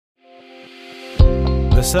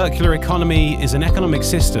The circular economy is an economic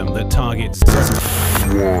system that targets...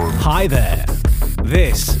 Hi there,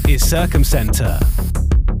 this is Circumcenter,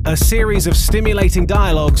 a series of stimulating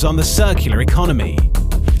dialogues on the circular economy.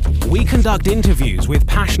 We conduct interviews with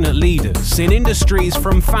passionate leaders in industries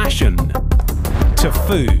from fashion to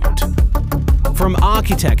food, from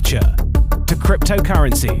architecture to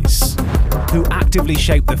cryptocurrencies, who actively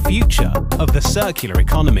shape the future of the circular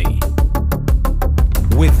economy.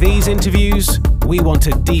 With these interviews, we want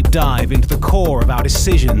to deep dive into the core of our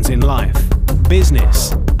decisions in life,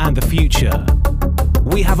 business, and the future.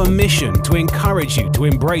 We have a mission to encourage you to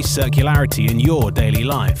embrace circularity in your daily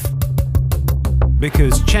life.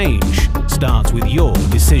 Because change starts with your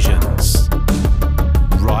decisions.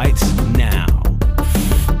 Right now.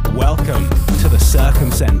 Welcome to the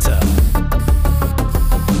Circumcenter.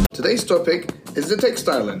 Today's topic is the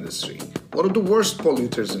textile industry, one of the worst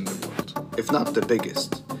polluters in the world, if not the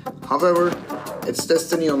biggest. However, its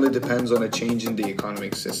destiny only depends on a change in the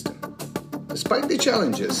economic system. Despite the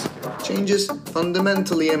challenges, change is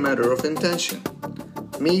fundamentally a matter of intention.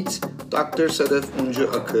 Meet Dr. Sedef Uncu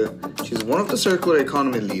Akı. She's one of the circular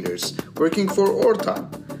economy leaders working for ORTA,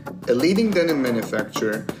 a leading denim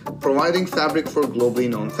manufacturer providing fabric for globally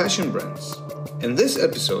known fashion brands. In this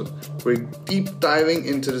episode, we're deep diving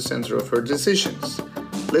into the center of her decisions.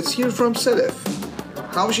 Let's hear from Sedef,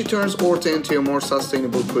 how she turns ORTA into a more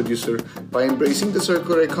sustainable producer by embracing the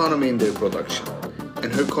circular economy in their production,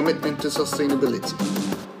 and her commitment to sustainability.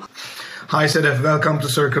 Hi Sedef, welcome to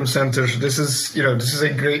Circumcenter. This is a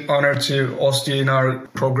great honor to host you in our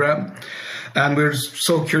program. And we're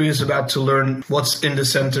so curious about to learn what's in the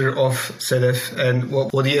center of Sedef and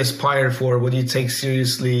what do you aspire for, what do you take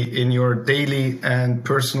seriously in your daily and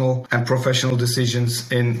personal and professional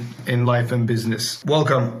decisions in life and business.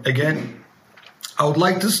 Welcome again. I would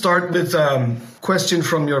like to start with a question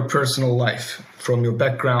from your personal life, from your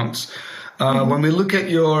backgrounds. When we look at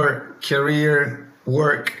your career,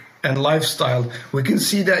 work, and lifestyle, we can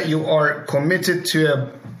see that you are committed to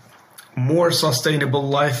a more sustainable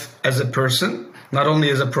life as a person, not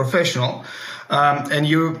only as a professional. And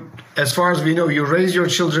you, as far as we know, you raise your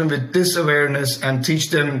children with this awareness and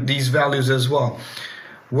teach them these values as well.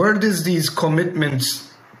 Where does these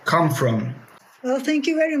commitments come from? Well, thank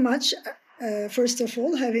you very much. First of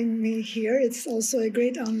all, having me here, it's also a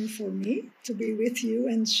great honor for me to be with you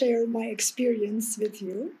and share my experience with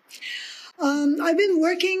you. I've been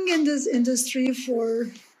working in this industry for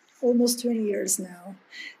almost 20 years now.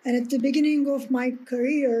 And at the beginning of my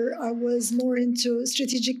career, I was more into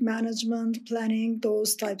strategic management, planning,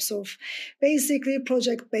 those types of basically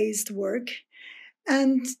project-based work.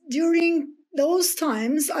 And during those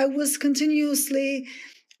times, I was continuously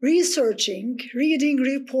researching, reading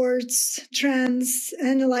reports, trends,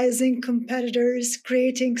 analyzing competitors,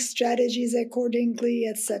 creating strategies accordingly,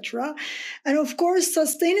 etc. And of course,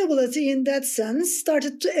 sustainability in that sense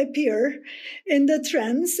started to appear in the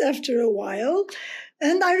trends after a while.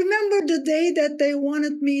 And I remember the day that they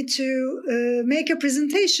wanted me to make a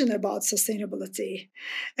presentation about sustainability.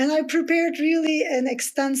 And I prepared really an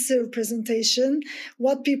extensive presentation,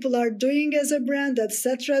 what people are doing as a brand,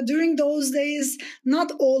 etc. During those days,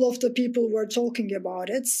 not all of the people were talking about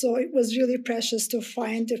it. So it was really precious to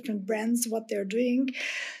find different brands, what they're doing.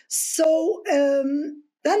 So then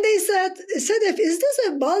they said, Sedef, is this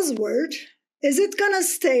a buzzword? Is it going to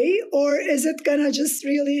stay, or is it going to just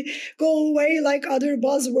really go away like other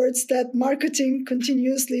buzzwords that marketing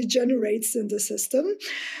continuously generates in the system?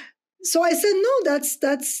 So I said, no, that's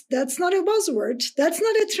not a buzzword. That's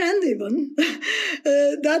not a trend even.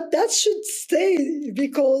 That should stay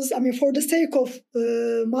because, for the sake of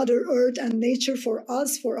Mother Earth and nature for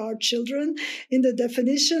us, for our children, in the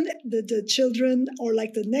definition, the children or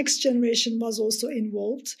like the next generation was also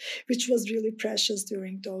involved, which was really precious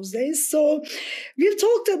during those days. So we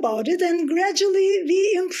talked about it and gradually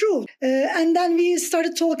we improved. And then we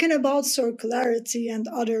started talking about circularity and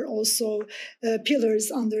other also pillars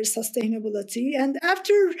under sustainability. And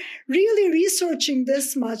after really researching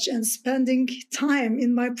this much and spending time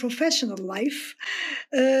in my professional life,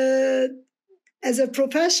 as a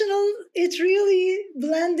professional, it really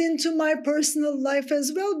blended into my personal life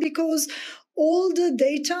as well, because all the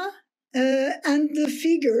data and the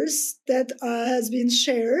figures that has been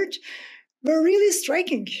shared were really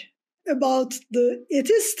striking. It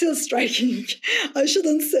is still striking, I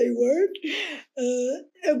shouldn't say word,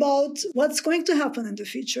 about what's going to happen in the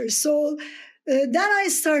future. So then I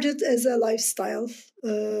started as a lifestyle.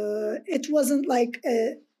 It wasn't like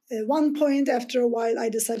one point after a while I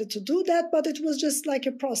decided to do that, but it was just like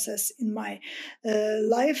a process in my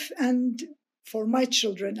life. And for my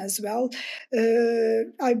children as well.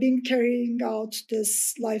 I've been carrying out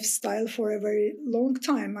this lifestyle for a very long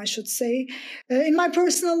time, I should say. In my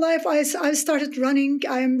personal life, I started running.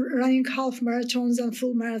 I'm running half marathons and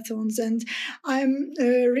full marathons, and I'm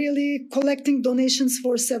really collecting donations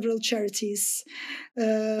for several charities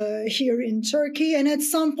here in Turkey. And at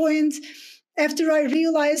some point, after I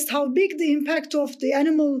realized how big the impact of the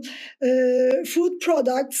animal food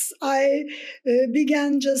products, I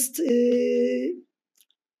began just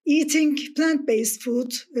eating plant-based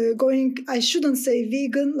food, going, I shouldn't say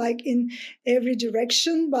vegan, like in every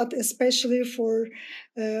direction, but especially for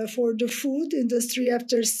the food industry.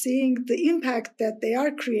 After seeing the impact that they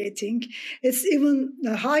are creating, it's even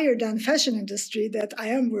higher than fashion industry that I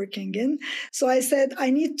am working in. So I said, I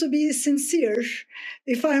need to be sincere.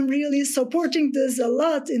 If I'm really supporting this a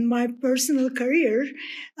lot in my personal career,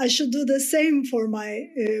 I should do the same for my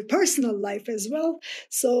personal life as well.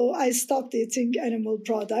 So I stopped eating animal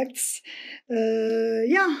products.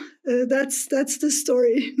 That's the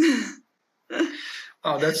story.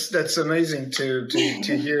 Oh, that's amazing to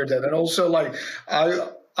hear that. And also, like,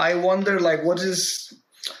 I wonder, like,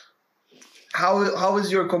 how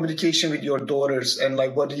is your communication with your daughters, and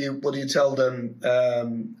like what do you tell them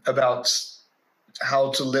about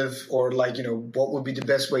how to live, or like, you know, what would be the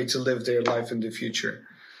best way to live their life in the future?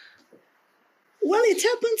 Well, it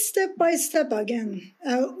happened step by step again.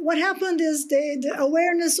 What happened is the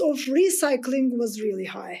awareness of recycling was really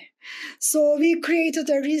high. So we created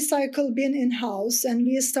a recycle bin in-house, and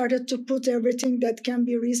we started to put everything that can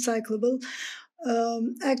be recyclable.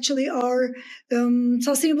 Actually, our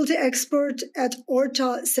sustainability expert at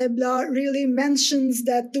ORTA, Sebla, really mentions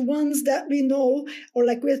that the ones that we know, or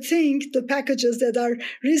like we think, the packages that are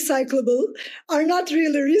recyclable are not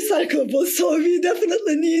really recyclable. So we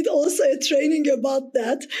definitely need also a training about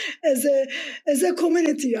that as a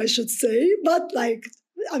community, I should say. But like,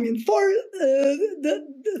 I mean, for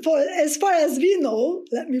as far as we know,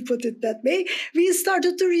 let me put it that way, we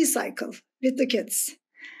started to recycle with the kids.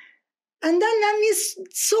 And then when we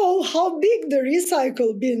saw how big the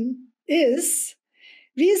recycle bin is,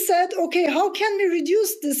 we said, okay, how can we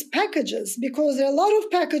reduce these packages? Because there are a lot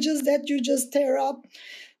of packages that you just tear up,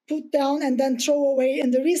 put down, and then throw away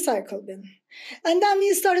in the recycle bin. And then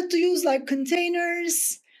we started to use like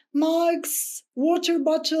containers, mugs, water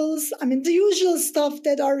bottles, I mean, the usual stuff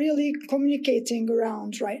that are really communicating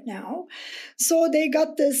around right now. So they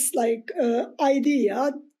got this like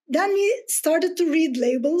idea. Then we started to read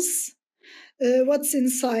labels, what's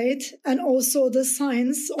inside, and also the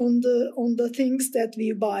signs on the things that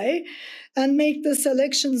we buy, and make the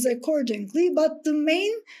selections accordingly. But the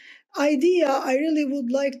main idea I really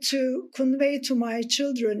would like to convey to my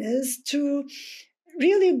children is to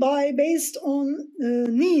really buy based on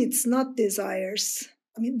needs, not desires.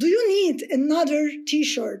 I mean, do you need another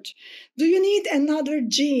T-shirt? Do you need another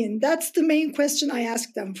jean? That's the main question I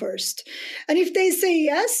ask them first. And if they say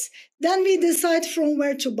yes, then we decide from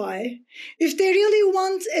where to buy. If they really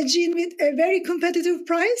want a jean with a very competitive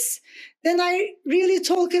price, then I really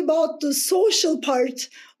talk about the social part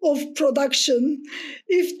of production.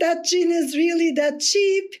 If that jean is really that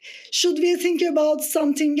cheap, should we think about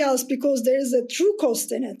something else, because there is a true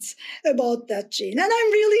cost in it about that jean? And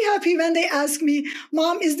I'm really happy when they ask me,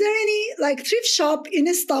 Mom, is there any like thrift shop in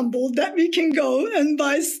Istanbul that we can go and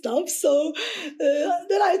buy stuff? So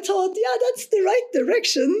then I thought, yeah, that's the right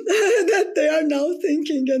direction that they are now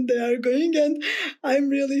thinking and they are going, and I'm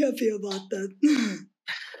really happy about that.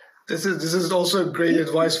 This is also great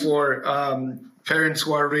advice for parents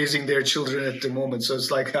who are raising their children at the moment. So it's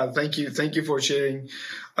like, thank you for sharing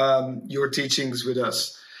your teachings with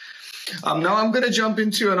us. Now I'm going to jump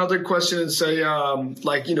into another question and say,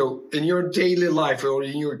 like, you know, in your daily life, or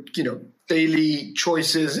in your, you know, daily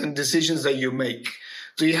choices and decisions that you make,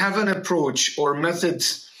 do you have an approach or method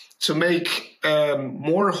to make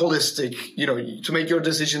more holistic, you know, to make your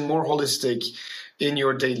decision more holistic in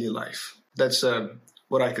your daily life? That's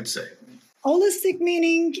what I could say. Holistic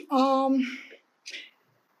meaning,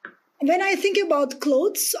 when I think about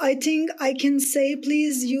clothes, I think I can say,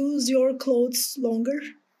 please use your clothes longer.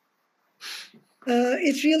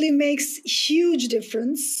 It really makes huge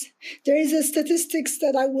difference. There is a statistics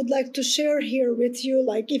that I would like to share here with you.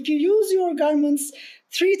 Like, if you use your garments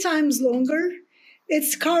 3 times longer,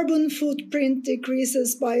 its carbon footprint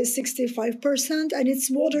decreases by 65%, and its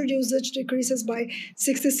water usage decreases by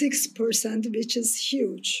 66%, which is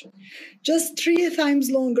huge. Just 3 times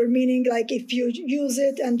longer, meaning like if you use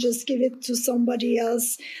it and just give it to somebody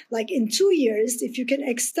else, like in 2 years, if you can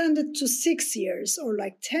extend it to 6 years or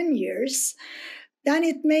like 10 years, then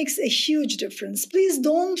it makes a huge difference. Please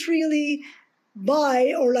don't really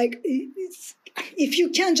buy, or like if you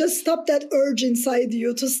can just stop that urge inside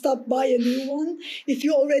you to stop buy a new one, if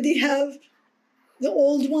you already have the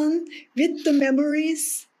old one with the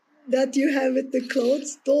memories that you have with the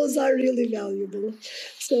clothes, those are really valuable.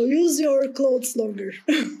 So use your clothes longer.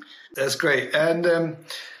 That's great. And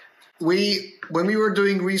when we were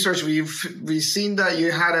doing research, we've seen that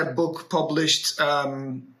you had a book published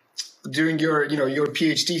during your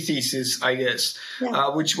PhD thesis, I guess,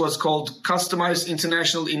 which was called "Customized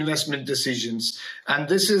International Investment Decisions," and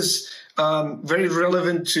this is very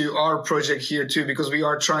relevant to our project here too, because we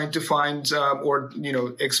are trying to find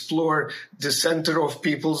explore the center of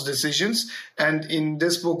people's decisions. And in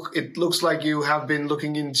this book, it looks like you have been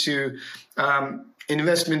looking into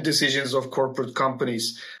investment decisions of corporate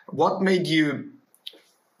companies. What made you,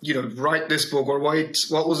 write this book, or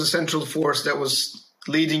what was the central force that was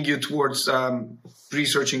leading you towards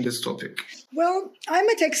researching this topic? Well, I'm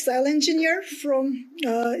a textile engineer from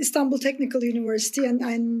Istanbul Technical University,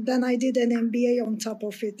 and then I did an MBA on top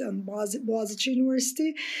of it at Boğaziçi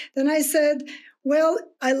University. Then I said, well,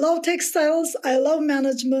 I love textiles, I love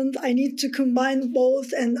management, I need to combine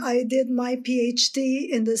both, and I did my PhD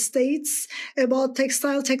in the States about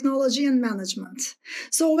textile technology and management.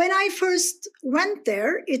 So when I first went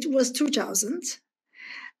there, it was 2000.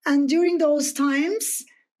 And during those times,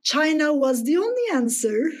 China was the only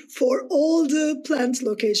answer for all the plant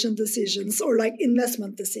location decisions or like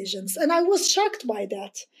investment decisions. And I was shocked by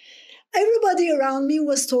that. Everybody around me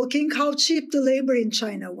was talking how cheap the labor in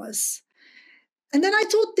China was. And then I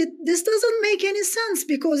thought that this doesn't make any sense,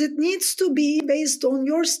 because it needs to be based on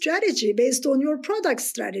your strategy, based on your product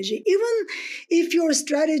strategy. Even if your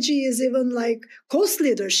strategy is even like cost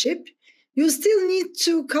leadership, you still need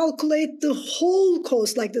to calculate the whole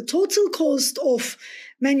cost, like the total cost of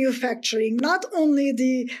manufacturing, not only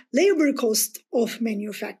the labor cost of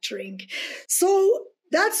manufacturing. So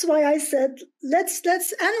that's why I said, let's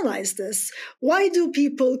analyze this. Why do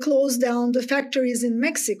people close down the factories in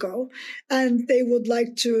Mexico and they would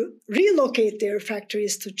like to relocate their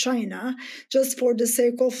factories to China just for the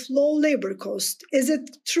sake of low labor cost? Is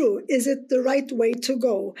it true? Is it the right way to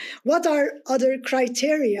go? What are other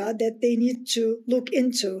criteria that they need to look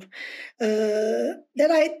into?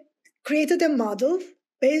 Then I created a model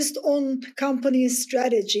based on companies'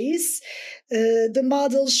 strategies. The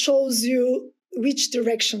model shows you which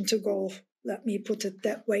direction to go. Let me put it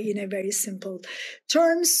that way in a very simple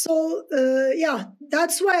terms. So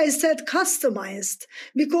that's why I said customized,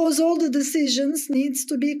 because all the decisions needs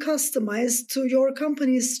to be customized to your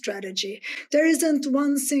company's strategy. There isn't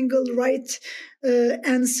one single right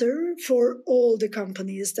answer for all the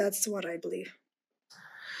companies. That's what I believe.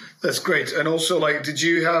 That's great. And also, did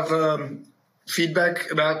you have feedback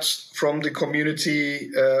from the community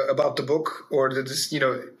about the book, or did this,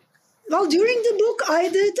 Well, during the book, I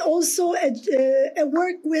did also a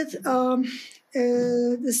work with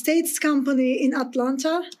the States company in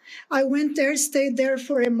Atlanta. I went there, stayed there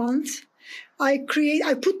for a month. I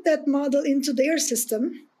put that model into their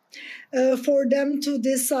system for them to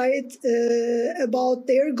decide about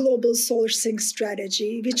their global sourcing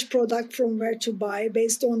strategy, which product from where to buy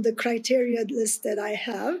based on the criteria list that I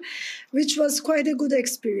have, which was quite a good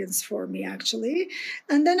experience for me, actually.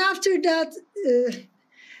 And then after that,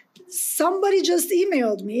 somebody just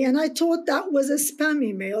emailed me, and I thought that was a spam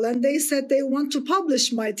email, and they said they want to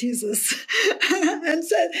publish my thesis. And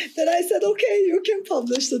I said, okay, you can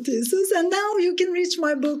publish the thesis, and now you can reach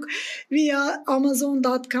my book via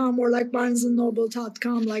Amazon.com or like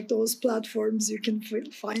BarnesandNoble.com, like those platforms. You can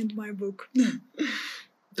find my book.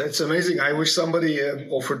 That's amazing. I wish somebody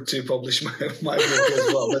offered to publish my book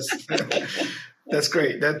as well. That's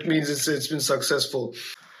great. That means it's been successful.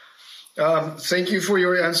 Thank you for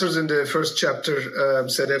your answers in the first chapter,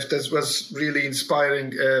 Sedef. That was really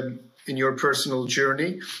inspiring in your personal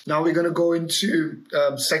journey. Now we're going to go into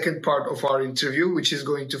second part of our interview, which is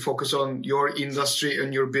going to focus on your industry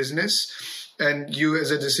and your business and you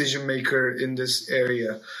as a decision maker in this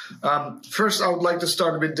area. First, I would like to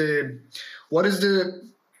start with what is the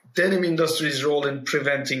denim industry's role in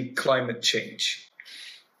preventing climate change?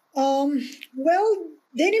 Well,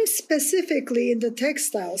 denim specifically in the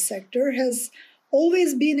textile sector has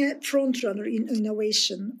always been a front runner in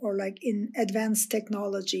innovation or like in advanced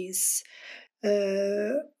technologies.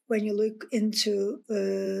 When you look into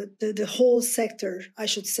the whole sector, I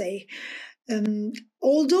should say.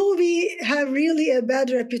 Although we have really a bad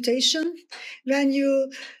reputation, when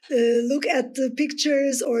you look at the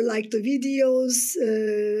pictures or like the videos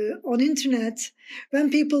on internet, when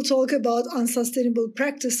people talk about unsustainable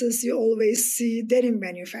practices, you always see denim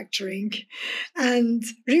manufacturing and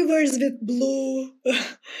rivers with blue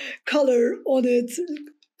color on it,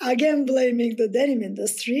 again blaming the denim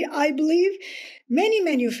industry. I believe many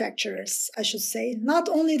manufacturers, I should say, not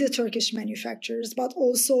only the Turkish manufacturers, but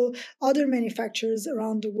also other manufacturers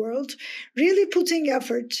around the world, really putting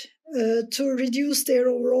effort to reduce their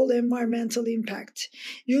overall environmental impact,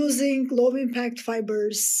 using low-impact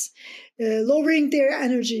fibers, lowering their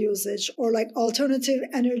energy usage, or like alternative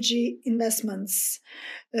energy investments,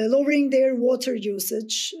 lowering their water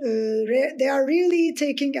usage. They are really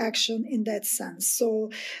taking action in that sense. So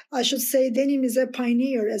I should say denim is a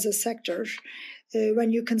pioneer as a sector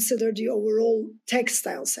when you consider the overall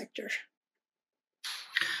textile sector.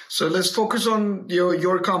 So let's focus on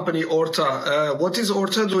your company, ORTA. What is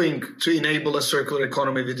ORTA doing to enable a circular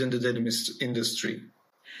economy within the denim industry?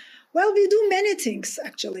 Well, we do many things,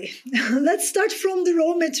 actually. Let's start from the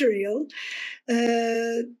raw material.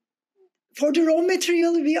 For the raw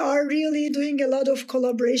material, we are really doing a lot of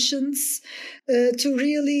collaborations to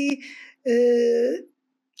really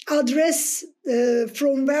address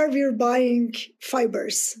from where we're buying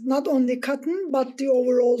fibers, not only cotton, but the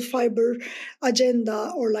overall fiber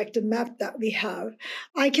agenda or like the map that we have.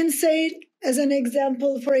 I can say as an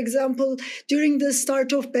example, for example, during the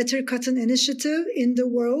start of Better Cotton Initiative in the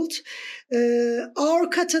world, our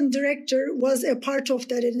cotton director was a part of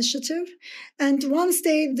that initiative. And once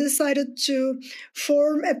they decided to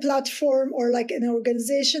form a platform or like an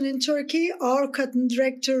organization in Turkey, our cotton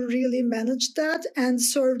director really managed that and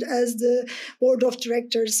served as the board of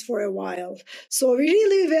directors for a while. So we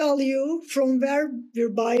really value from where we're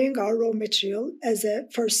buying our raw material as a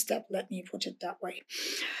first step, let me put it that way.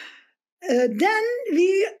 Then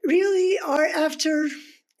we really are after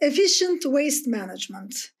efficient waste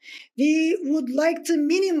management. We would like to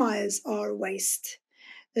minimize our waste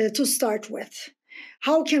to start with.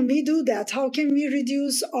 How can we do that? How can we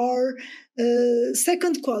reduce our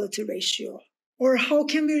second quality ratio? Or how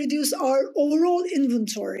can we reduce our overall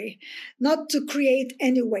inventory, not to create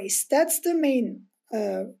any waste? That's the main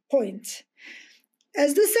point.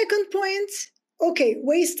 As the second point, okay,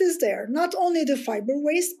 waste is there. Not only the fiber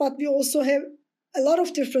waste, but we also have a lot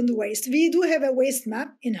of different waste. We do have a waste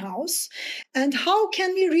map in-house. And how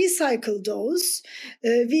can we recycle those?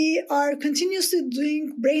 We are continuously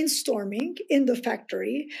doing brainstorming in the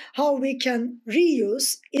factory, how we can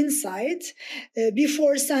reuse inside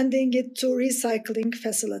before sending it to recycling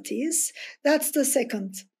facilities. That's the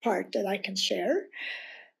second part that I can share.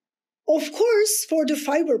 Of course, for the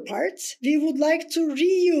fiber part, we would like to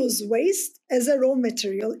reuse waste as a raw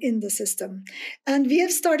material in the system. And we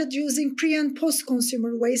have started using pre- and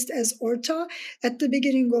post-consumer waste as ORTA at the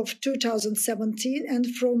beginning of 2017.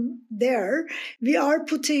 And from there, we are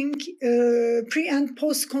putting pre- and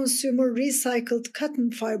post-consumer recycled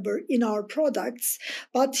cotton fiber in our products.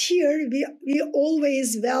 But here, we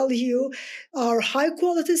always value our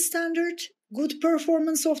high-quality standard, good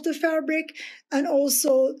performance of the fabric, and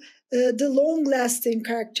also the long-lasting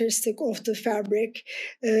characteristic of the fabric.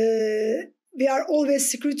 We are always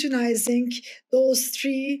scrutinizing those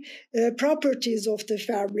three properties of the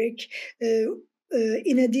fabric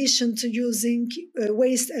in addition to using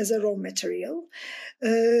waste as a raw material.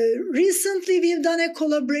 Recently, we've done a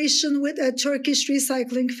collaboration with a Turkish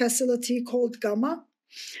recycling facility called Gamma.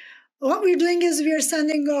 What we're doing is we are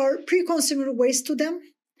sending our pre-consumer waste to them.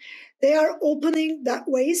 They are opening that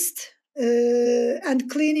waste and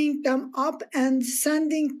cleaning them up and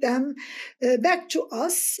sending them back to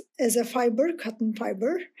us as a fiber, cotton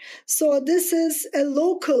fiber. So this is a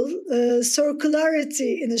local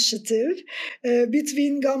circularity initiative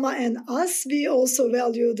between Gamma and us. We also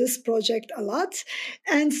value this project a lot.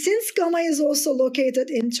 And since Gamma is also located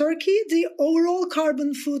in Turkey, the overall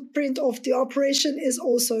carbon footprint of the operation is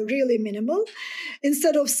also really minimal.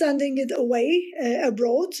 Instead of sending it away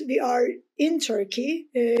abroad, we are in Turkey,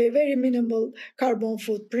 a very minimal carbon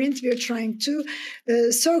footprint. We are trying to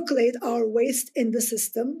circulate our waste in the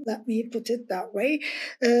system, let me put it that way.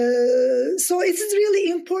 So it is really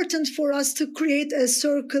important for us to create a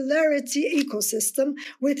circularity ecosystem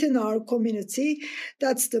within our community.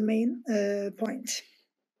 That's the main point.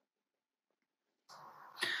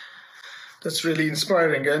 That's really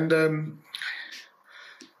inspiring. And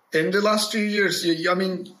in the last few years,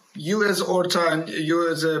 you as ORTA and you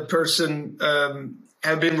as a person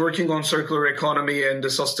have been working on circular economy and the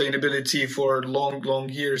sustainability for long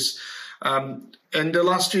years. In the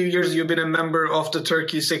last few years, you've been a member of the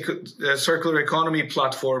Turkey Circular Economy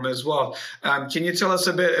platform as well. Can you tell us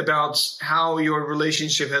a bit about how your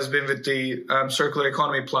relationship has been with the Circular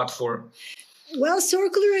Economy platform? Well,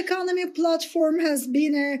 Circular Economy platform has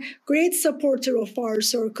been a great supporter of our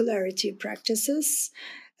circularity practices.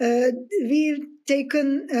 We've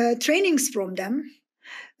taken trainings from them.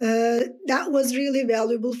 That was really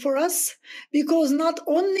valuable for us because not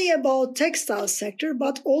only about textile sector,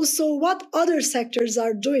 but also what other sectors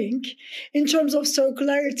are doing in terms of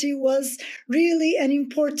circularity was really an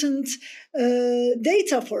important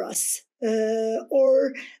data for us.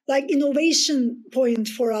 Or like innovation point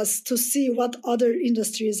for us to see what other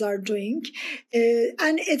industries are doing.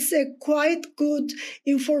 And it's a quite good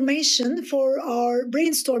information for our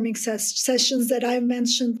brainstorming sessions that I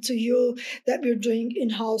mentioned to you that we're doing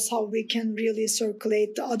in-house, how we can really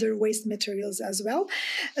circulate the other waste materials as well.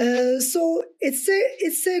 So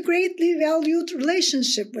it's a greatly valued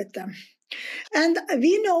relationship with them. And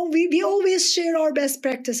we know we always share our best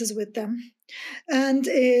practices with them. And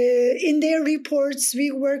in their reports,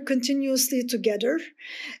 we work continuously together.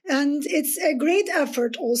 And it's a great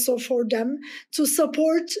effort also for them to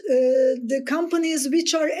support the companies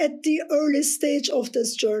which are at the early stage of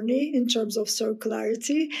this journey in terms of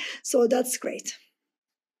circularity. So that's great.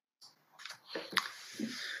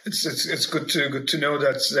 It's good to know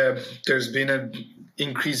that there's been an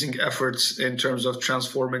increasing efforts in terms of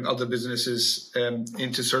transforming other businesses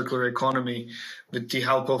into circular economy with the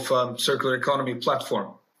help of circular economy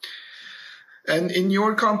platform. And in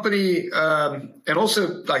your company, and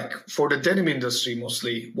also like for the denim industry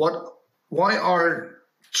mostly, why are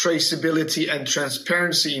traceability and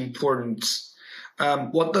transparency important?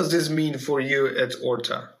 What does this mean for you at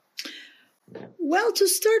ORTA? Well, to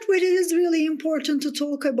start with, it is really important to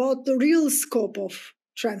talk about the real scope of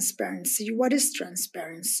transparency. What is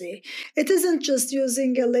transparency? It isn't just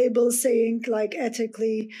using a label saying like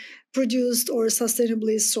ethically produced or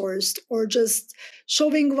sustainably sourced, or just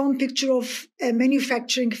showing one picture of a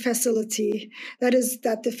manufacturing facility that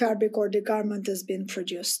the fabric or the garment has been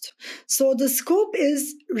produced. So the scope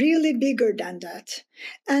is really bigger than that.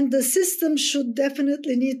 And the system should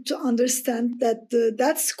definitely need to understand that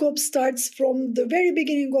that scope starts from the very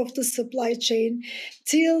beginning of the supply chain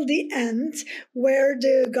till the end, where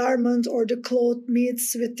the garment or the cloth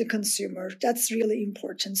meets with the consumer. That's really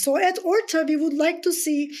important. So at ORTA, we would like to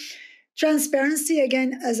see transparency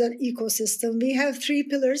again as an ecosystem. We have 3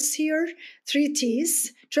 pillars here, 3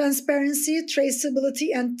 T's: transparency, traceability,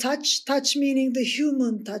 and touch. Touch meaning the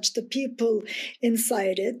human touch, the people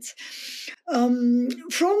inside it.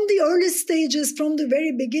 From the early stages, from the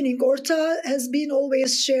very beginning, ORTA has been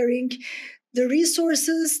always sharing the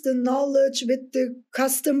resources, the knowledge with the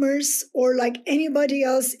customers or like anybody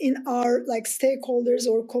else in our like stakeholders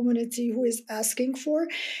or community who is asking for.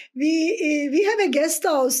 We have a guest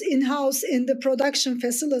house in-house in the production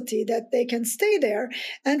facility that they can stay there,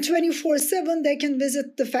 and 24/7 they can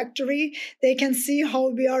visit the factory. They can see how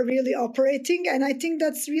we are really operating, and I think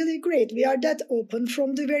that's really great. We are that open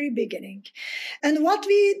from the very beginning. And what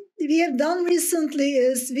we have done recently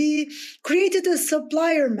is we created a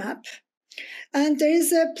supplier map. And there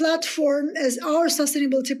is a platform as our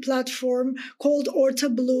sustainability platform called ORTA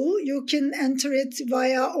Blue. You can enter it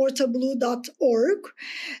via ortablue.org.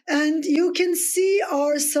 And you can see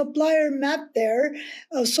our supplier map there.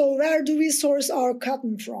 So where do we source our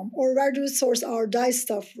cotton from? Or where do we source our dye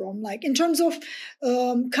stuff from? Like in terms of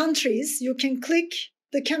countries, you can click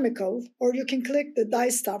the chemical, or you can click the dye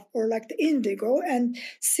stuff or like the indigo and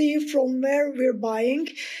see from where we're buying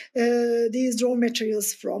these raw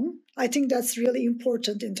materials from. I think that's really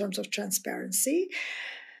important in terms of transparency.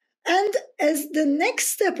 And as the next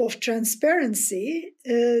step of transparency,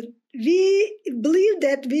 we believe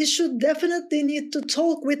that we should definitely need to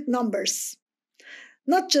talk with numbers.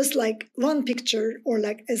 Not just like one picture or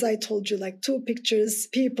like, as I told you, like 2 pictures,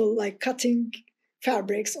 people like cutting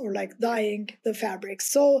fabrics or like dyeing the fabrics.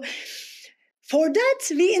 So for that,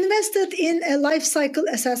 we invested in a life cycle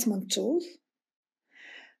assessment tool.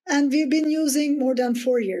 And we've been using more than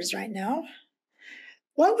 4 years right now.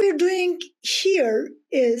 What we're doing here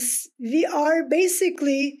is we are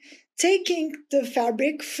basically taking the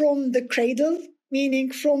fabric from the cradle,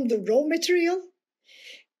 meaning from the raw material,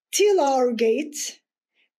 till our gate.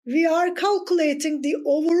 We are calculating the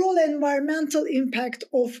overall environmental impact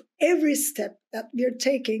of every step that we're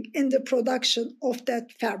taking in the production of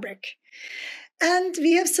that fabric. And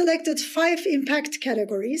we have selected 5 impact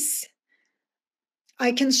categories.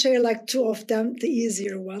 I can share like two of them, the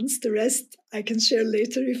easier ones. The rest I can share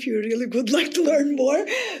later if you really would like to learn more.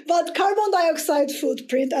 But carbon dioxide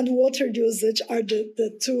footprint and water usage are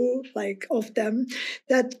the two like of them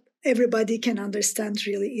that everybody can understand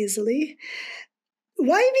really easily.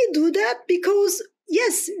 Why we do that? Because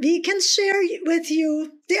yes, we can share with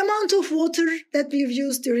you the amount of water that we've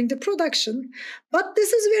used during the production, but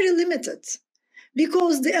this is very limited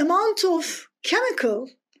because the amount of chemical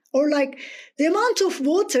or like the amount of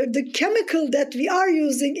water, the chemical that we are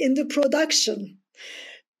using in the production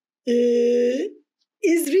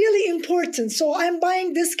is really important. So I'm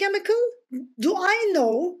buying this chemical. Do I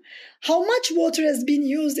know how much water has been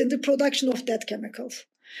used in the production of that chemical?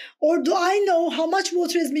 Or do I know how much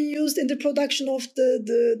water has been used in the production of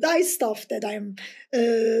the dye stuff that I'm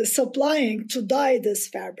supplying to dye this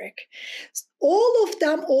fabric? All of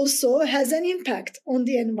them also has an impact on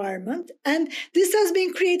the environment. And this has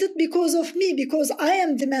been created because of me, because I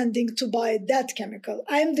am demanding to buy that chemical.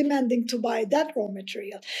 I am demanding to buy that raw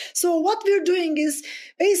material. So what we're doing is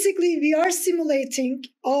basically we are simulating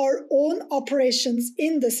our own operations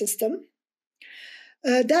in the system.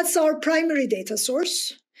 That's our primary data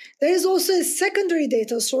source. There is also a secondary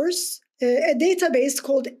data source, a database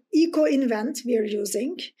called EcoInvent we are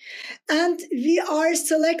using. And we are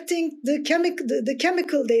selecting the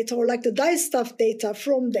chemical data or like the dye stuff data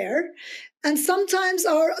from there. And sometimes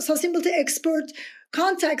our sustainability expert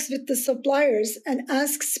contacts with the suppliers and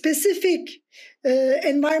asks specific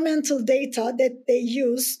environmental data that they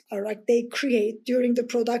use or like they create during the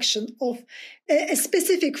production of a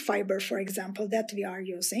specific fiber, for example, that we are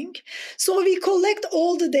using. So we collect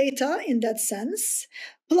all the data in that sense.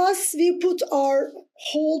 Plus, we put our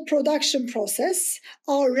whole production process,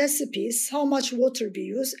 our recipes, how much water we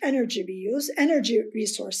use, energy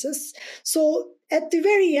resources. So at the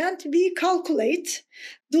very end, we calculate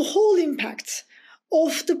the whole impact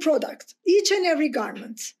of the product, each and every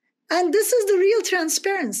garment. And this is the real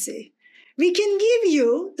transparency. We can give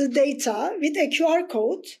you the data with a QR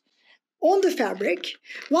code on the fabric.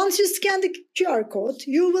 Once you scan the QR code,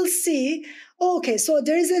 you will see, okay, so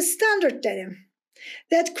there is a standard denim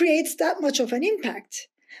that creates that much of an impact.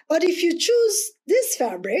 But if you choose this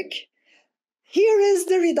fabric, here is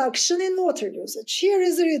the reduction in water usage. Here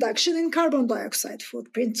is the reduction in carbon dioxide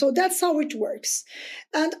footprint. So that's how it works.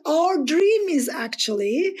 And our dream is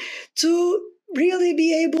actually to really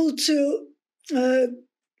be able to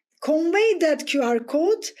convey that QR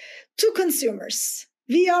code to consumers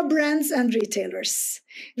via brands and retailers.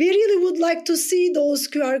 We really would like to see those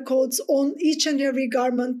QR codes on each and every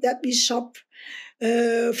garment that we shop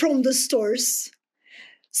from the stores,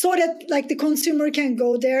 so that like the consumer can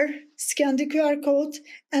go there, scan the QR code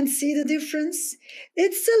and see the difference.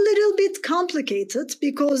 It's a little bit complicated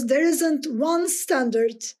because there isn't one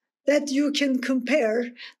standard that you can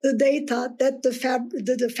compare the data that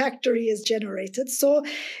the factory is generated. So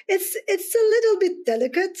it's a little bit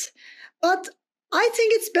delicate, but I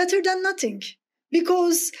think it's better than nothing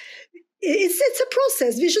because it's a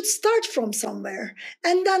process. We should start from somewhere.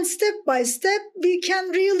 And then step by step, we can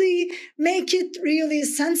really make it really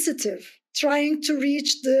sensitive, trying to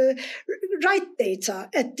reach the right data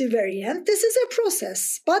at the very end. This is a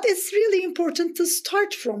process, but it's really important to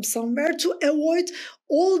start from somewhere to avoid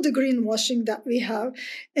all the greenwashing that we have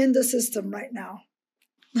in the system right now.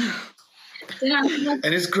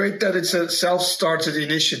 And it's great that it's a self-started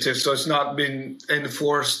initiative, so it's not been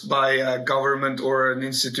enforced by a government or an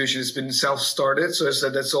institution. It's been self-started, so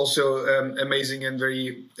that's also amazing and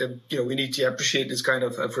very, we need to appreciate this kind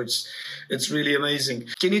of efforts. It's really amazing.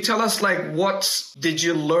 Can you tell us, like, what did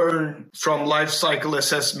you learn from life cycle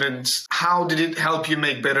assessments? How did it help you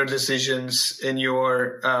make better decisions in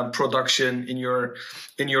your production, in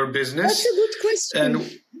your business? That's a good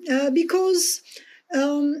question, because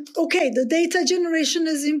the data generation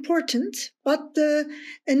is important, but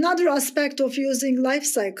another aspect of using life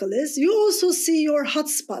cycle is you also see your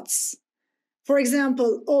hotspots. For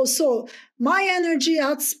example, so my energy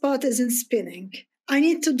hotspot is in spinning. I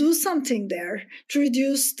need to do something there to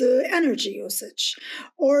reduce the energy usage.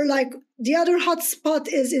 Or like the other hotspot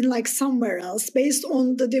is in like somewhere else based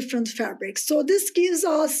on the different fabrics. So this gives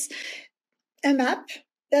us a map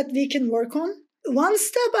that we can work on. One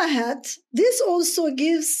step ahead, this also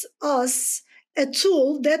gives us a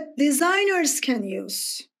tool that designers can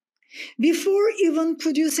use before even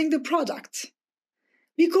producing the product,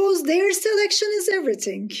 because their selection is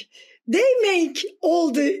everything. They make all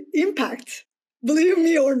the impact, believe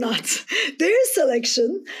me or not. Their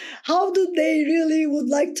selection, how do they really would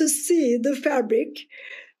like to see the fabric,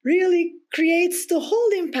 really creates the whole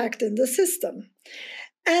impact in the system.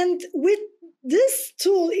 And with this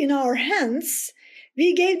tool in our hands, we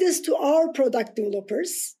gave this to our product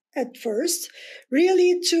developers at first,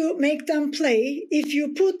 really to make them play. If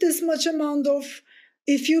you put this much amount of,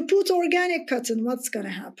 if you put organic cotton, what's going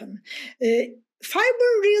to happen?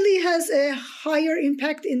 Fiber really has a higher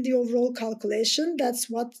impact in the overall calculation. That's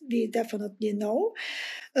what we definitely know.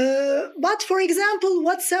 But for example,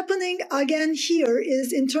 what's happening again here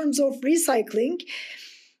is in terms of recycling,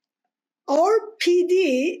 our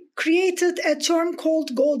PD created a term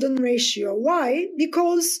called golden ratio. Why?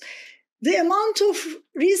 Because the amount of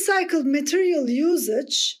recycled material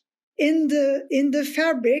usage in the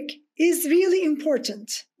fabric is really important.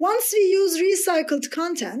 Once we use recycled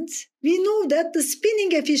content, we know that the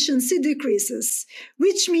spinning efficiency decreases,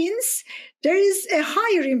 which means there is a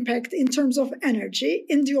higher impact in terms of energy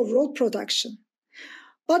in the overall production.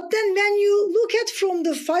 But then when you look at from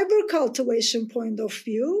the fiber cultivation point of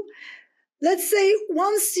view, let's say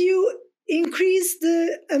once you increase the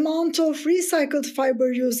amount of recycled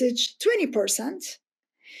fiber usage 20%,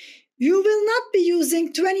 you will not be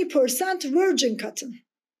using 20% virgin cotton.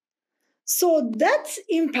 So that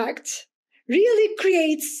impact really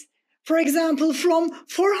creates, for example, from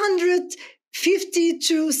 450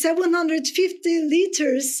 to 750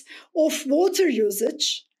 liters of water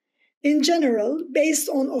usage in general, based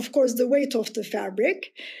on, of course, the weight of the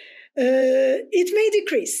fabric, it may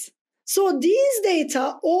decrease. So these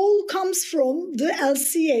data all comes from the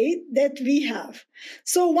LCA that we have.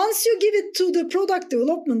 So once you give it to the product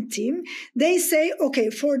development team, they say, okay,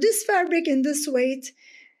 for this fabric in this weight,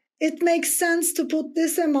 it makes sense to put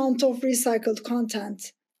this amount of recycled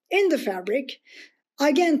content in the fabric,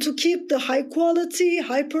 again, to keep the high quality,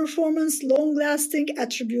 high performance, long-lasting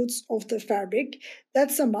attributes of the fabric.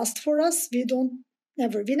 That's a must for us. We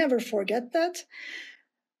never forget that.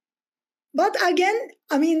 But again,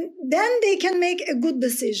 then they can make a good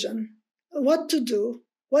decision, what to do,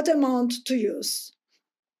 what amount to use.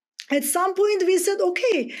 At some point, we said,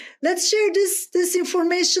 okay, let's share this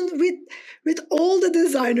information with all the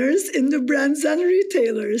designers in the brands and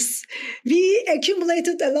retailers. We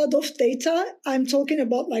accumulated a lot of data. I'm talking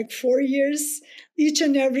about like 4 years. Each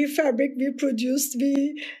and every fabric we produced,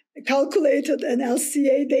 we calculated an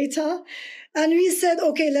LCA data. And we said,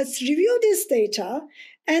 okay, let's review this data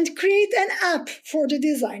and create an app for the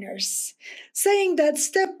designers, saying that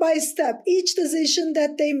step by step, each decision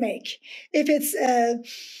that they make, if it's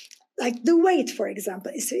like the weight, for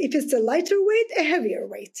example, if it's a lighter weight, a heavier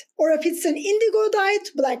weight, or if it's an indigo dyed,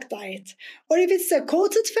 black dyed, or if it's a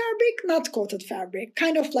coated fabric, not coated fabric,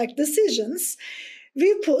 kind of like decisions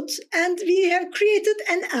we put, and we have created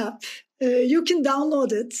an app. You can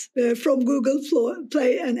download it from Google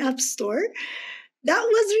Play and App Store. That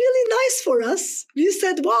was really nice for us. We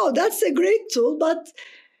said, wow, that's a great tool. But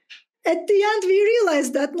at the end, we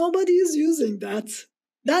realized that nobody is using that.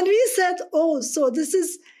 Then we said, oh, so this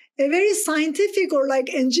is a very scientific or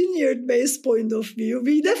like engineered based point of view.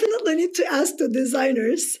 We definitely need to ask the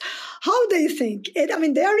designers how they think. They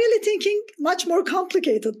are really thinking much more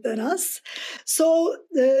complicated than us. So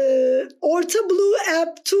the ORTA Blue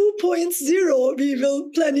app 2.0, we will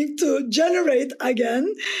planning to generate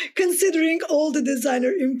again, considering all the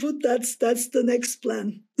designer input. That's the next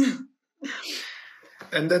plan.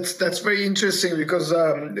 And that's very interesting because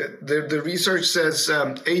the research says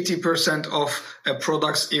 80% of a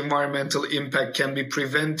product's environmental impact can be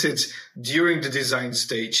prevented during the design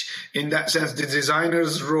stage. In that sense, the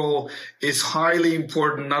designer's role is highly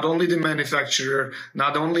important. Not only the manufacturer,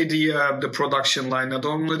 not only the production line, not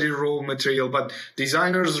only the raw material, but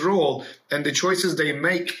designer's role and the choices they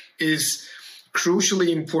make is crucially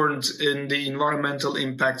important in the environmental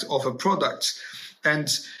impact of a product. And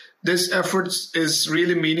this effort is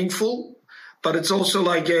really meaningful, but it's also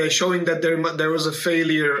like showing that there was a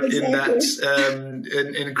failure in that,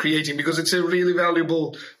 in creating, because it's a really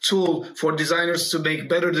valuable tool for designers to make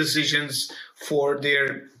better decisions for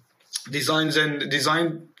their designs and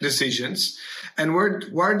design decisions. And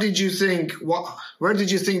where did you think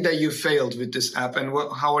that you failed with this app, and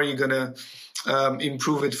how are you going to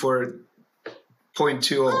improve it for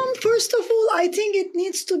 0.2? First of all, I think it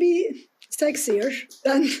needs to be sexier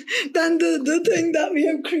than the thing that we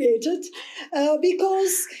have created,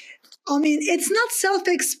 because it's not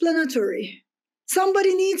self-explanatory.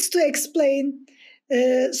 Somebody needs to explain.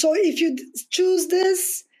 So if you choose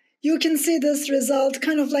this, you can see this result,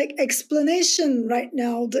 kind of like explanation right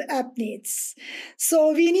now the app needs.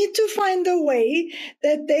 So we need to find a way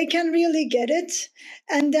that they can really get it,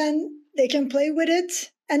 and then they can play with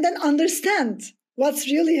it and then understand what's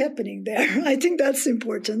really happening there. I think that's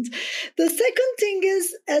important. The second thing is,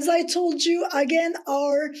 as I told you, again,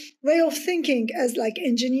 our way of thinking as like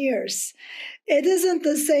engineers, it isn't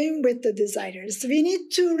the same with the designers. We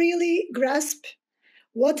need to really grasp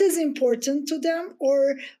what is important to them,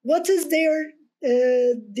 or what is their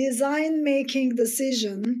design making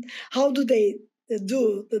decision. How do they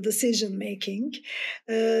do the decision making?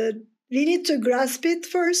 We need to grasp it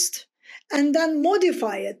first and then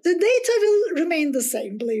modify it. The data will remain the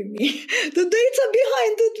same, believe me. The data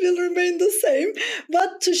behind it will remain the same,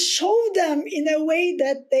 but to show them in a way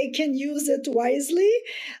that they can use it wisely,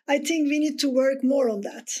 I think we need to work more on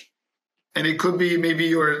that. And it could be maybe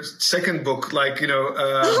your second book, like,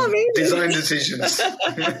 design decisions.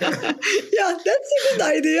 Yeah, that's a good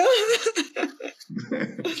idea.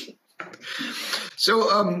 So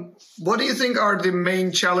what do you think are the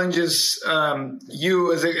main challenges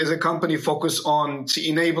you as a company focus on to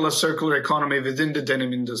enable a circular economy within the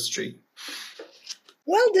denim industry?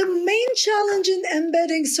 Well, the main challenge in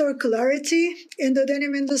embedding circularity in the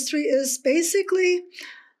denim industry is basically,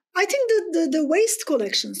 I think, the waste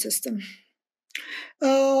collection system.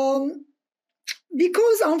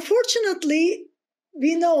 Because unfortunately,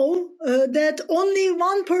 we know that only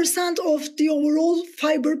 1% of the overall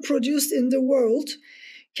fiber produced in the world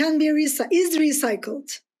is recycled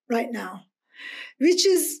right now, which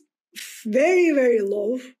is very, very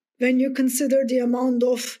low when you consider the amount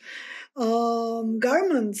of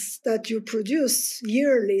garments that you produce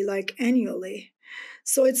yearly, like annually.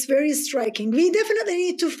 So it's very striking. We definitely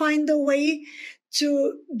need to find a way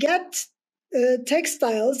to get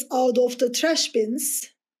textiles out of the trash bins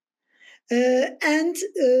and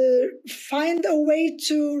find a way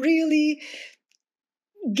to really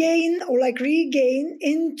gain or like regain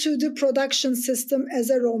into the production system as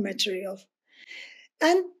a raw material.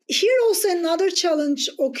 And here also another challenge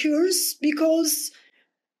occurs, because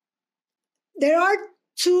there are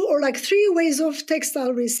 2 or like 3 ways of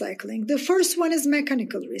textile recycling. The first one is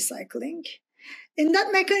mechanical recycling. In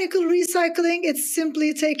that mechanical recycling, it's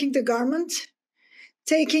simply taking the garment,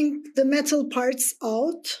 taking the metal parts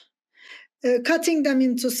out, cutting them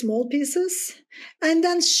into small pieces, and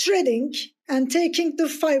then shredding and taking the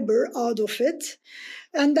fiber out of it,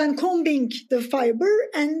 and then combing the fiber,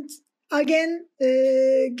 and again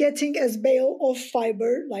getting as bale of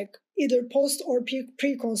fiber, like either post or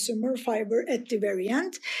pre-consumer fiber at the very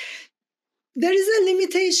end. There is a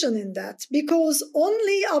limitation in that, because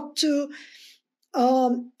only up to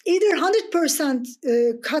either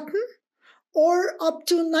 100% cotton or up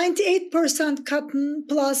to 98% cotton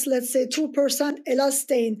plus, let's say, 2%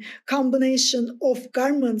 elastane combination of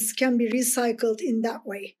garments can be recycled in that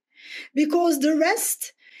way. Because the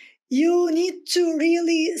rest, you need to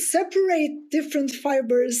really separate different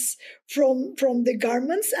fibers from the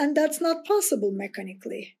garments, and that's not possible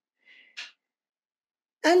mechanically.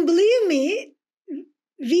 And believe me,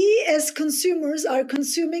 we as consumers are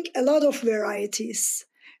consuming a lot of varieties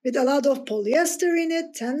with a lot of polyester in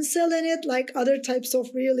it, tencel in it, like other types of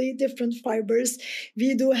really different fibers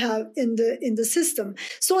we do have in the system.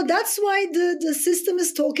 So that's why the system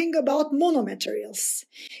is talking about monomaterials.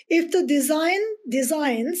 If the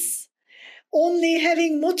designs only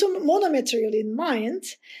having monomaterial in mind,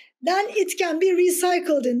 then it can be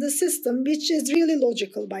recycled in the system, which is really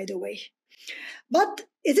logical, by the way. But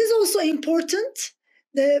it is also important,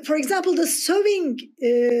 for example, the sewing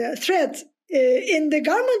thread in the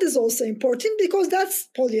garment is also important, because that's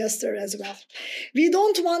polyester as well. We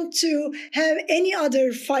don't want to have any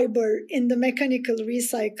other fiber in the mechanical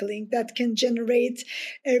recycling that can generate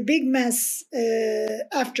a big mess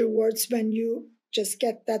afterwards when you just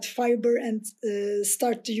get that fiber and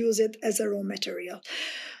start to use it as a raw material.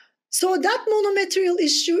 So that monomaterial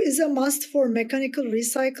issue is a must for mechanical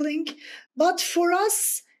recycling. But for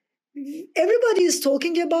us, everybody is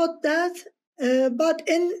talking about that. But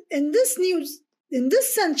in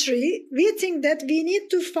this century, we think that we need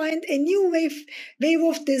to find a new wave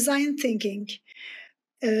of design thinking.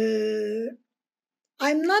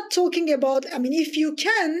 I'm not talking about, if you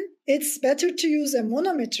can, it's better to use a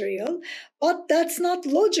monomaterial, but that's not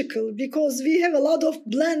logical, because we have a lot of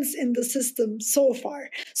blends in the system so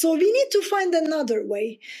far. So we need to find another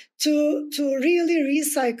way to really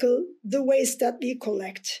recycle the waste that we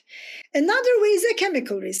collect. Another way is a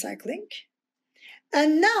chemical recycling.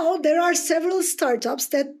 And now there are several startups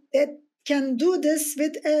that can do this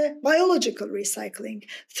with a biological recycling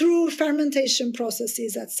through fermentation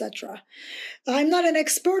processes, etc. I'm not an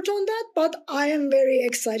expert on that, but I am very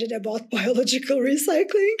excited about biological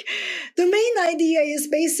recycling. The main idea is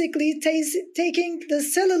basically taking the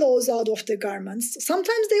cellulose out of the garments.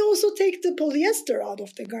 Sometimes they also take the polyester out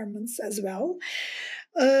of the garments as well.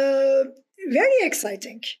 Very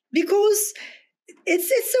exciting, because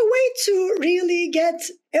it's a way to really get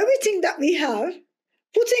everything that we have,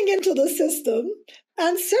 putting into the system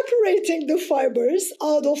and separating the fibers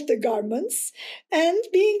out of the garments and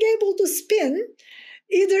being able to spin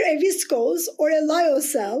either a viscose or a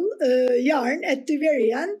lyocell yarn at the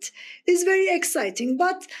very end is very exciting.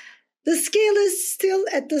 But the scale is still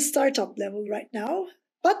at the startup level right now,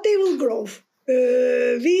 but they will grow.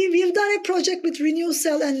 We've done a project with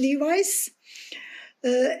Renewcell and Levi's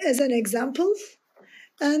as an example.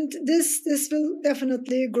 And this will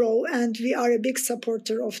definitely grow, and we are a big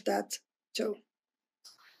supporter of that too.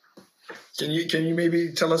 Can you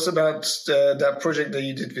maybe tell us about that project that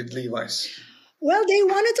you did with Levi's? Well, they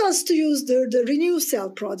wanted us to use the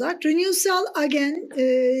Renewcell product. Renewcell, again,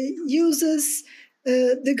 uses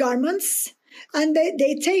the garments, and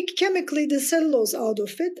they take chemically the cellulose out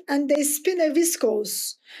of it, and they spin a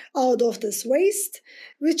viscose out of this waste,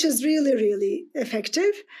 which is really, really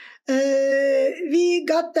effective. We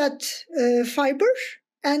got that fiber,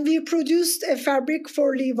 and we produced a fabric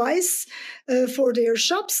for Levi's for their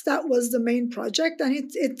shops. That was the main project, and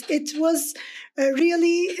it was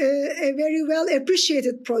really a very well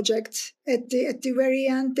appreciated project. At the very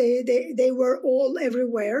end, they were all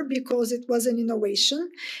everywhere because it was an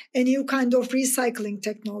innovation, a new kind of recycling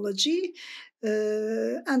technology,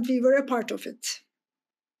 and we were a part of it.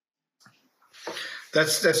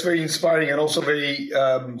 That's very inspiring, and also very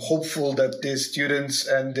hopeful that the students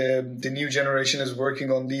and the new generation is working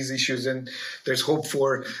on these issues, and there's hope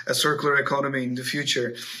for a circular economy in the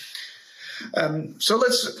future. So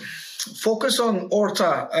let's focus on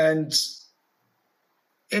ORTA, and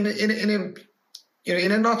in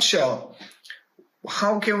a nutshell,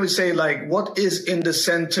 how can we say, like, what is in the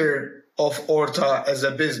center of ORTA as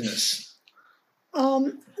a business?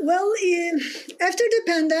 Well, after the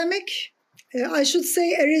pandemic, I should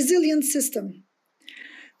say a resilient system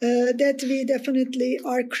that we definitely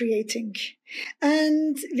are creating.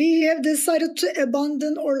 And we have decided to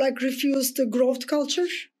abandon or refuse the growth culture.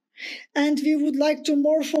 And we would like to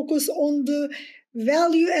more focus on the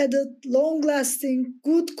value-added, long-lasting,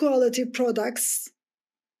 good quality products.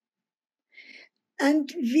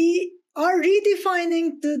 And we are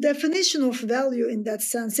redefining the definition of value in that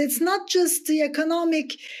sense. It's not just the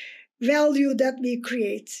economic value that we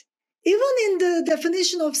create. Even in the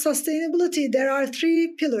definition of sustainability, there are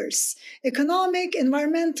 3 pillars: economic,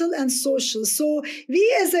 environmental, and social. So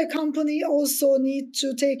we as a company also need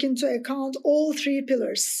to take into account all 3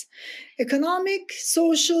 pillars: economic,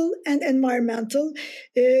 social, and environmental,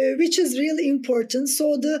 which is really important.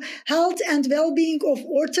 So the health and well-being of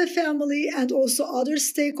ORTA family and also other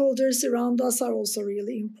stakeholders around us are also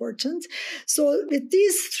really important. So with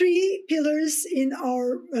these 3 pillars in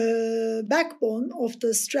our backbone of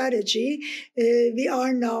the strategy, we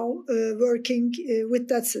are now working with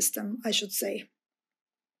that system, I should say.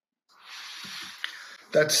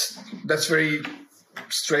 That's very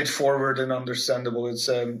straightforward and understandable. It's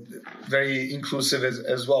very inclusive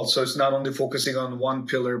as well. So it's not only focusing on one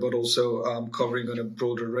pillar, but also covering on a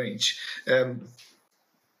broader range.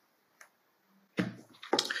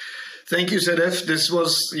 Thank you, Sedef. This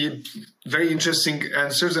was very interesting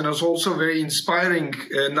answers, and it was also very inspiring,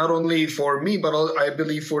 not only for me, but I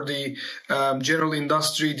believe for the general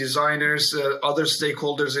industry, designers, other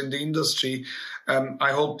stakeholders in the industry.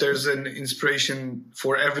 I hope there's an inspiration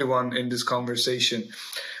for everyone in this conversation.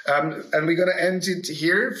 And we're going to end it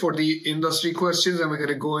here for the industry questions, and we're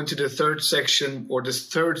going to go into the third section, or this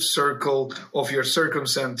third circle of your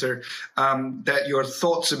Circumcenter, that your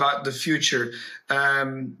thoughts about the future.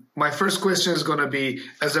 My first question is going to be,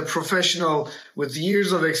 as a professional with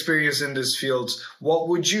years of experience in this field, what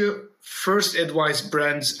would you first advise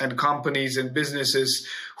brands and companies and businesses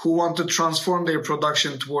who want to transform their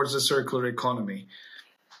production towards a circular economy?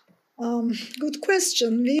 Good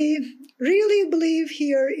question. We really believe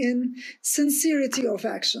here in sincerity of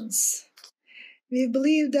actions. We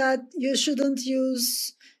believe that you shouldn't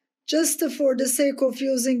use just for the sake of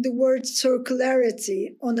using the word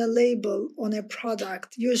circularity on a label, on a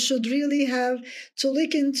product. You should really have to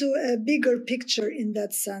look into a bigger picture in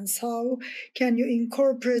that sense. How can you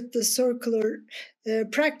incorporate the circular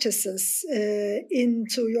practices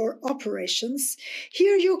into your operations.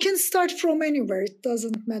 Here you can start from anywhere, it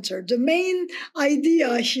doesn't matter. The main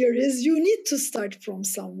idea here is you need to start from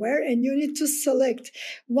somewhere and you need to select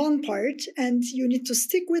one part and you need to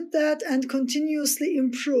stick with that and continuously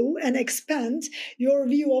improve and expand your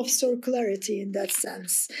view of circularity in that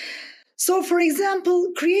sense. So for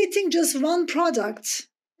example, creating just one product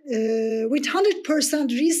with 100%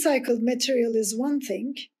 recycled material is one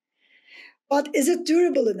thing. But is it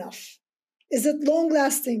durable enough? Is it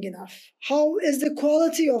long-lasting enough? How is the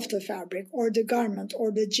quality of the fabric or the garment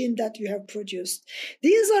or the jean that you have produced?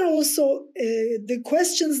 These are also the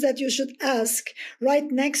questions that you should ask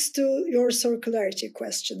right next to your circularity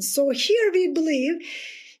questions. So here we believe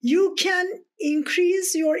you can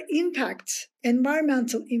increase your impact,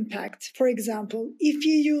 environmental impact, for example, if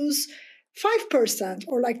you use 5%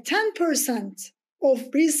 or like 10%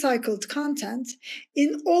 of recycled content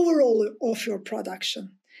in overall of your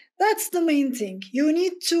production. That's the main thing. You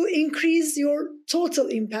need to increase your total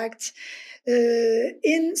impact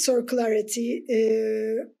in circularity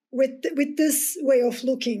with this way of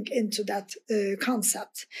looking into that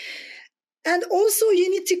concept. And also you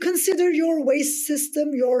need to consider your waste system,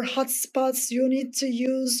 your hotspots. You need to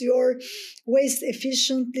use your waste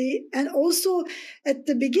efficiently. And also at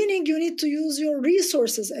the beginning, you need to use your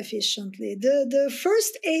resources efficiently. The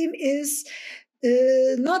first aim is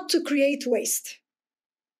not to create waste.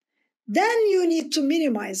 Then you need to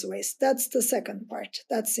minimize waste. That's the second part.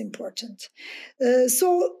 That's important.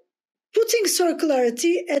 So putting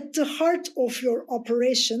circularity at the heart of your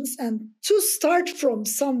operations and to start from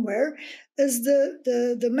somewhere is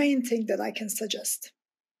the main thing that I can suggest.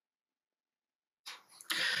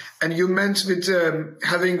 And you meant with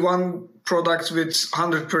having one product with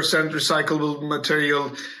 100% recyclable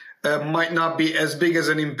material might not be as big as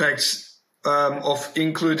an impact of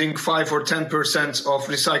including 5 or 10% of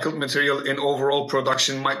recycled material in overall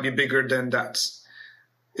production might be bigger than that.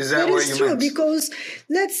 Is that what you meant? That is true, because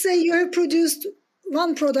let's say you have produced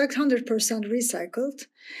one product 100% recycled,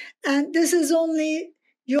 and this is only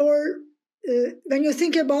your, when you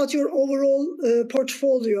think about your overall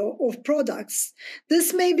portfolio of products,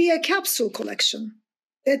 this may be a capsule collection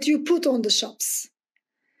that you put on the shops.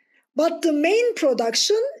 But the main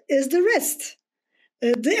production is the rest.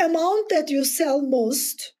 The amount that you sell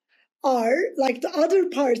most are like the other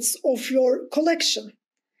parts of your collection.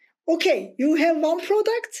 Okay, you have one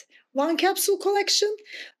product, one capsule collection,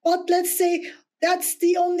 but let's say that's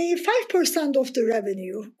the only 5% of the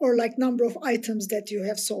revenue or like number of items that you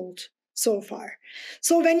have sold so far.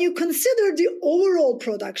 So when you consider the overall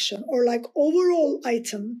production or like overall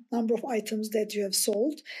number of items that you have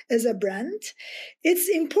sold as a brand, it's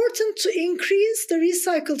important to increase the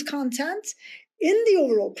recycled content in the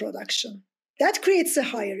overall production. That creates a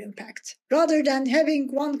higher impact rather than having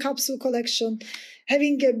one capsule collection,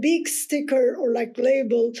 having a big sticker or like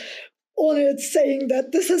label on it saying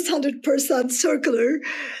that this is 100% circular.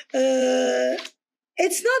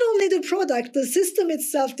 It's not only the product, the system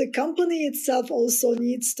itself, the company itself also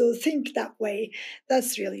needs to think that way.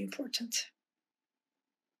 That's really important.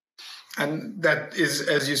 And that is,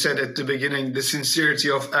 as you said at the beginning, the sincerity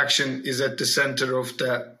of action is at the center of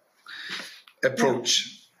that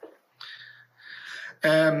approach.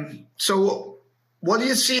 Yeah. So what do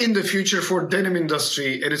you see in the future for denim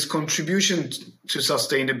industry and its contribution to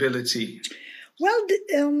sustainability? Well,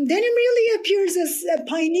 denim really appears as a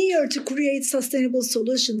pioneer to create sustainable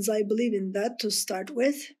solutions. I believe in that to start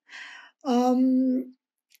with.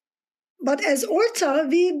 But as ORTA,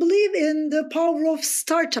 we believe in the power of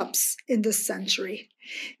startups in this century.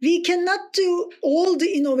 We cannot do all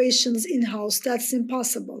the innovations in-house. That's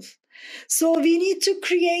impossible. So we need to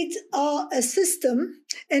create a system,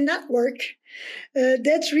 a network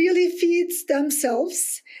that really feeds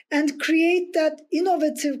themselves and create that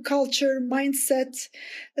innovative culture mindset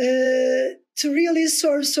to really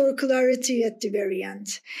serve circularity at the very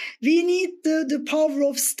end. We need the power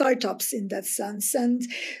of startups in that sense. And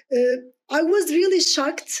I was really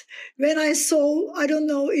shocked when I saw, I don't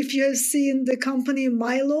know if you have seen the company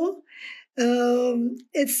Milo.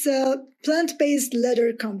 It's a plant-based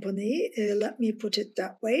leather company, let me put it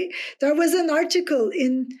that way. There was an article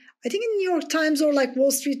in, I think in New York Times or like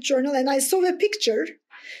Wall Street Journal, and I saw a picture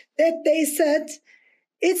that they said,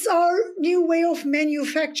 it's our new way of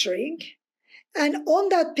manufacturing. And on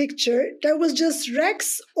that picture, there was just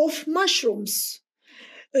racks of mushrooms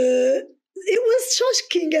it was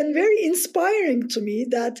shocking and very inspiring to me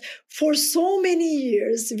that for so many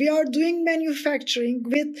years we are doing manufacturing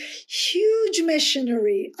with huge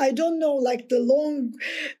machinery. I don't know, like the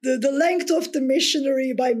length of the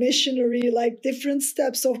machinery by machinery, like different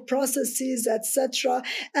steps of processes, etc.,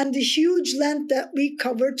 and the huge land that we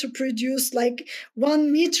cover to produce like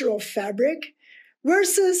 1 meter of fabric,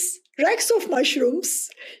 versus racks of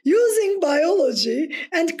mushrooms using biology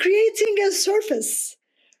and creating a surface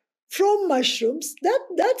from mushrooms.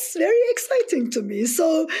 That's very exciting to me.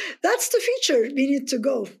 So that's the future we need to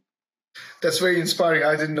go. That's very inspiring.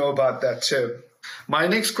 I didn't know about that too. My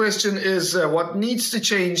next question is what needs to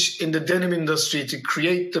change in the denim industry to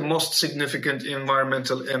create the most significant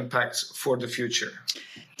environmental impact for the future?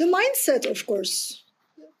 The mindset, of course.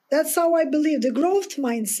 That's how I believe, the growth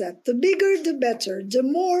mindset. The bigger, the better. The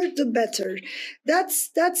more, the better. That's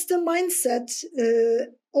the mindset.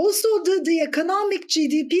 Also, the economic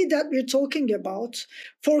GDP that we're talking about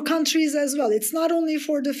for countries as well. It's not only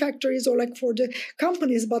for the factories or like for the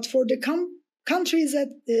companies, but for the countries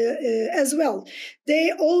as well.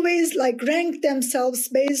 They always like rank themselves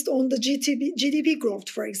based on the GDP growth,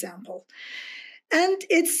 for example. And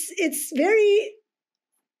it's very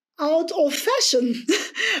out of fashion,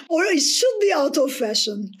 or it should be out of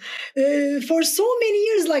fashion. For so many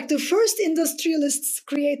years, like the first industrialists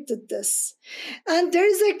created this. And there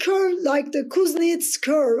is a curve like the Kuznets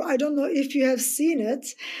curve. I don't know if you have seen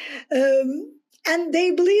it. And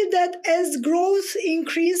they believe that as growth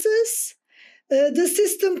increases, the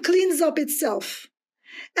system cleans up itself.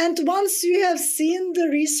 And once you have seen the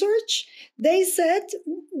research, they said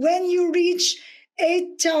when you reach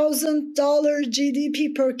 $8,000 GDP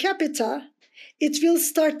per capita, it will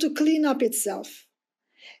start to clean up itself.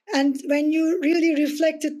 And when you really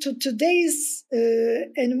reflect it to today's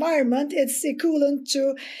environment, it's equivalent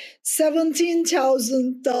to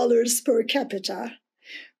 $17,000 per capita,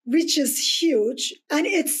 which is huge. And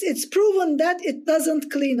it's proven that it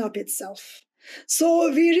doesn't clean up itself.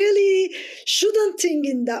 So we really shouldn't think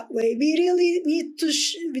in that way. We really need to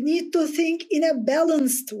think in a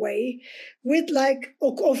balanced way with like,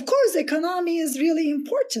 of course, economy is really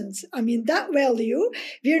important. I mean, that value,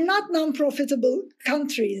 we're not non-profitable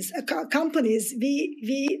companies.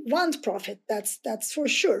 We want profit. That's for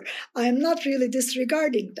sure. I am not really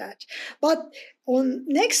disregarding that. But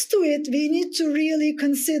next to it, we need to really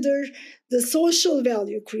consider the social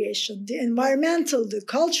value creation, the environmental, the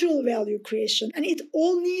cultural value creation, and it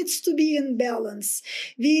all needs to be in balance.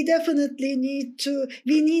 We definitely need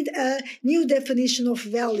a new definition of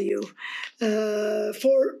value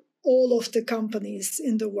for all of the companies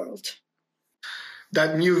in the world.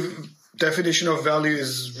 That new definition of value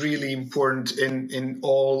is really important in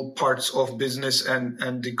all parts of business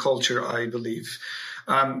and the culture, I believe.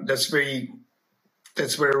 That's very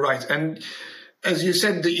right. And as you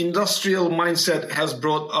said, the industrial mindset has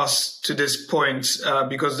brought us to this point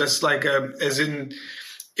because that's like as in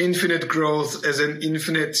infinite growth, as in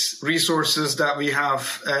infinite resources that we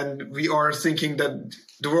have. And we are thinking that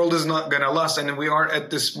the world is not going to last. And we are at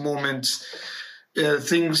this moment,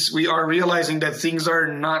 we are realizing that things are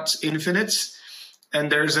not infinite.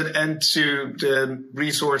 And there's an end to the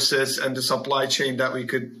resources and the supply chain that we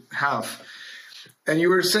could have. And you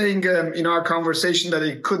were saying in our conversation that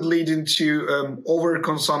it could lead into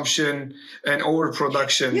overconsumption and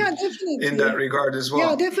overproduction in that regard as well.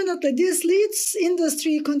 Yeah, definitely. This leads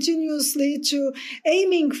industry continuously to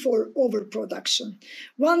aiming for overproduction.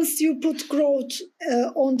 Once you put growth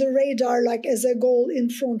on the radar, like as a goal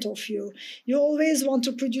in front of you, you always want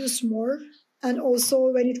to produce more. And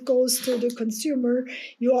also when it goes to the consumer,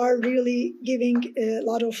 you are really giving a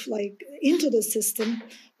lot of like into the system,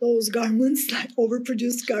 those garments, like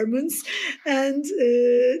overproduced garments, and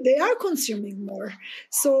they are consuming more.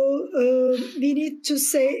 So we need to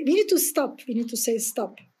say stop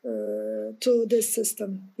to this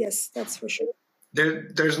system. Yes, that's for sure.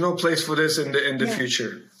 There's no place for this in the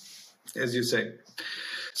future, as you say.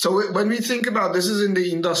 So when we think about this is in the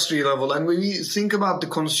industry level, and when we think about the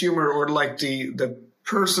consumer or like the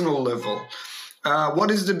personal level, what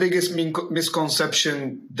is the biggest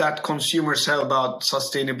misconception that consumers have about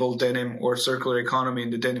sustainable denim or circular economy in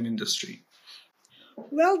the denim industry?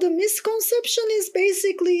 Well, the misconception is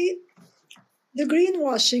basically the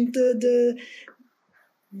greenwashing,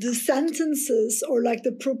 the sentences or like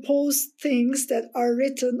the proposed things that are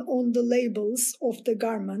written on the labels of the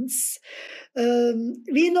garments.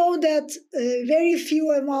 We know that very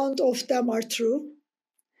few amount of them are true.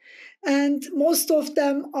 And most of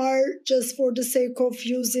them are just for the sake of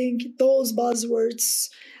using those buzzwords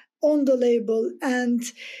on the label. And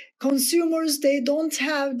consumers, they don't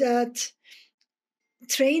have that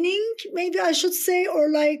training, maybe I should say, or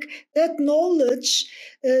like that knowledge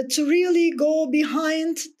to really go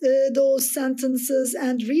behind those sentences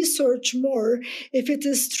and research more if it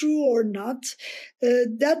is true or not.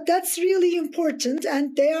 That's really important,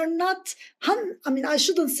 and they are not, I mean, I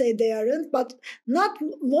shouldn't say they aren't, but not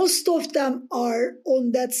most of them are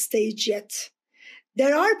on that stage yet.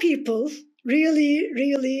 There are people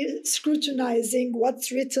really scrutinizing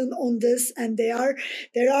what's written on this, and there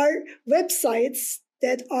are websites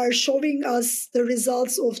that are showing us the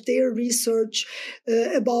results of their research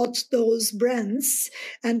about those brands,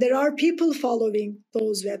 and there are people following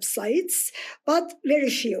those websites, but very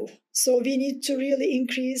few. So we need to really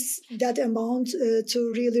increase that amount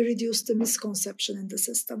to really reduce the misconception in the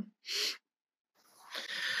system.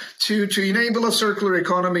 To enable a circular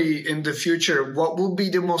economy in the future, what will be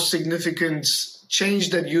the most significant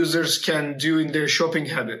change that users can do in their shopping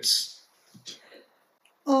habits?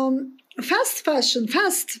 Fast fashion,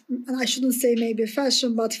 and I shouldn't say maybe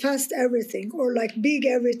fashion, but fast everything, or like big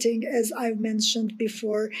everything, as I've mentioned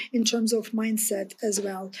before, in terms of mindset as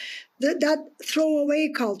well. That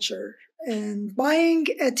throwaway culture, and buying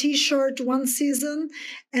a t-shirt one season,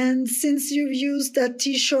 and since you've used that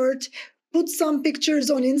t-shirt, put some pictures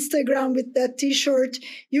on Instagram with that t-shirt,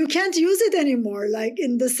 you can't use it anymore, like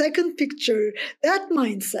in the second picture. That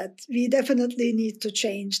mindset, we definitely need to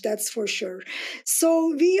change, that's for sure.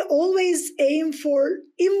 So we always aim for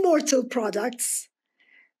immortal products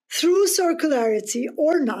through circularity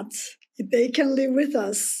or not. They can live with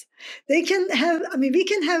us. They can have, I mean, we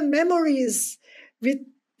can have memories with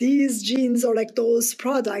these jeans or like those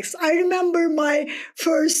products. I remember my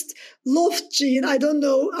first Loft jean. I don't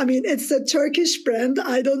know. I mean, it's a Turkish brand.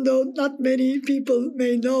 I don't know. Not many people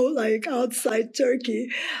may know, like outside Turkey.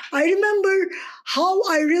 I remember how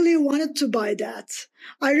I really wanted to buy that.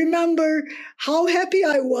 I remember how happy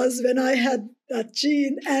I was when I had that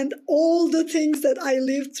jean and all the things that I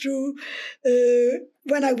lived through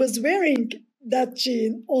when I was wearing that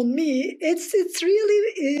jean on me. It's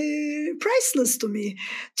really priceless to me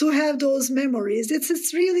to have those memories.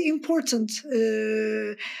 It's really important.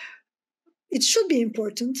 It should be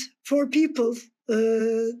important for people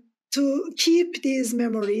to keep these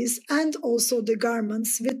memories and also the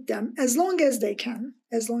garments with them as long as they can.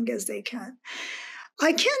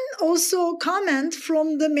 I can also comment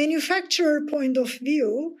from the manufacturer point of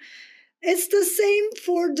view. It's the same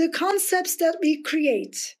for the concepts that we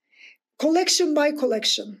create. Collection by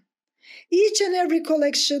collection. Each and every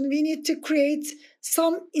collection, we need to create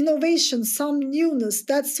some innovation, some newness.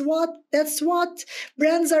 That's what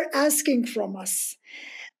brands are asking from us.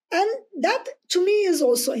 And that, to me, is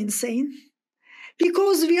also insane,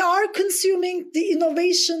 because we are consuming the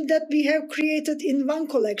innovation that we have created in one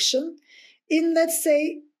collection in, let's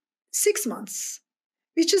say, 6 months.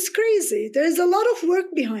 Which is crazy. There is a lot of work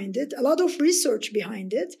behind it, a lot of research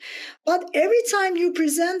behind it. But every time you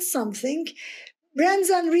present something, brands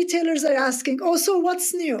and retailers are asking, oh, so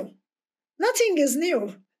what's new? Nothing is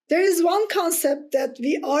new. There is one concept that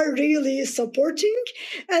we are really supporting,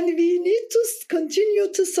 and we need to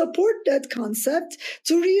continue to support that concept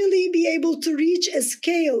to really be able to reach a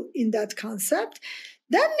scale in that concept.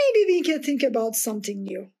 Then maybe we can think about something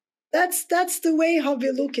new. That's the way how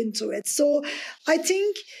we look into it. So I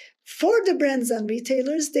think for the brands and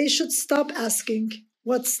retailers, they should stop asking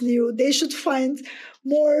what's new. They should find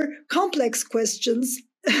more complex questions,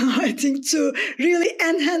 I think, to really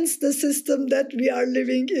enhance the system that we are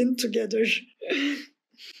living in together.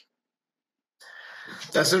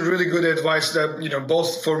 That's a really good advice that,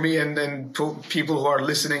 both for me and people who are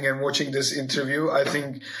listening and watching this interview. I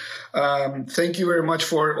think, thank you very much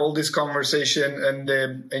for all this conversation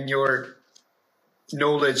and your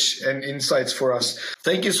knowledge and insights for us.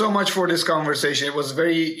 Thank you so much for this conversation. It was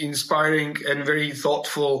very inspiring and very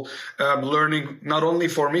thoughtful learning, not only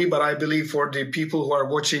for me, but I believe for the people who are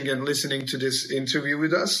watching and listening to this interview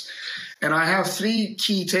with us. And I have 3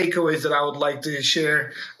 key takeaways that I would like to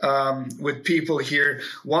share with people here.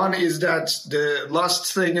 One is that the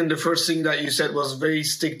last thing and the first thing that you said was very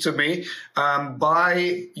stick to me.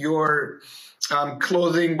 Buy your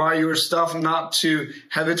clothing, buy your stuff, not to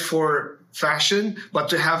have it for fashion, but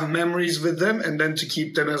to have memories with them, and then to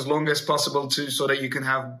keep them as long as possible so that you can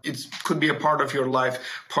have, it could be a part of your life,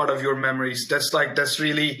 part of your memories. That's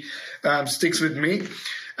really sticks with me.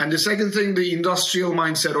 And the second thing, the industrial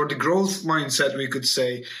mindset, or the growth mindset, we could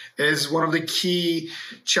say, is one of the key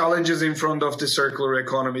challenges in front of the circular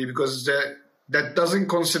economy, because that doesn't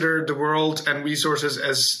consider the world and resources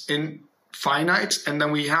as finite, and then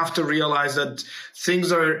we have to realize that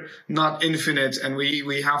things are not infinite, and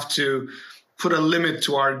we have to put a limit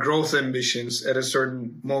to our growth ambitions at a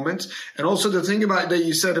certain moment. And also the thing about that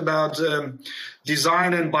you said about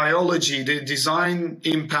design and biology, the design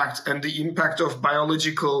impact and the impact of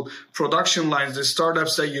biological production lines, the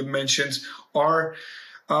startups that you mentioned are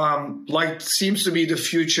seems to be the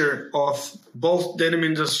future of both denim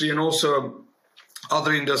industry and also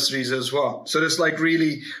other industries as well. So that's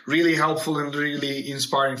really, really helpful and really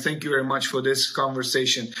inspiring. Thank you very much for this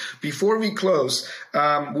conversation. Before we close,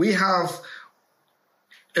 we have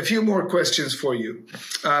a few more questions for you.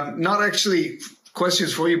 Not actually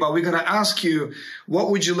questions for you, but we're going to ask you, what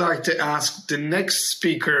would you like to ask the next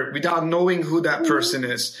speaker without knowing who that person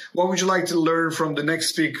is? What would you like to learn from the next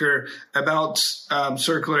speaker about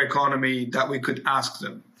circular economy that we could ask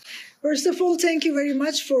them? First of all, thank you very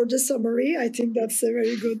much for the summary. I think that's a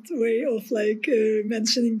very good way of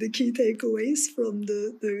mentioning the key takeaways from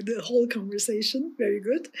the whole conversation. Very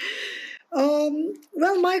good.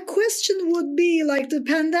 Well, my question would be the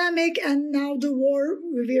pandemic and now the war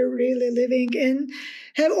we're really living in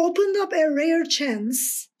have opened up a rare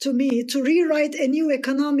chance to me to rewrite a new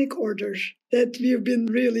economic order that we've been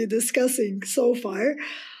really discussing so far.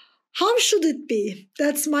 How should it be?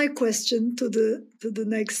 That's my question to the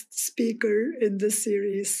next speaker in this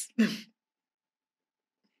series.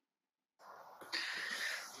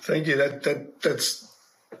 Thank you. That's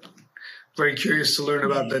very curious to learn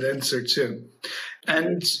about that answer too.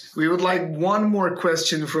 And we would like one more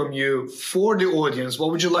question from you for the audience.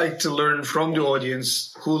 What would you like to learn from the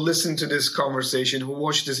audience who listened to this conversation, who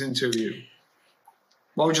watched this interview?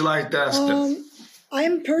 What would you like to ask them?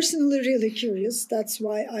 I'm personally really curious. That's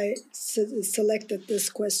why I selected this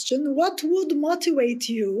question. What would motivate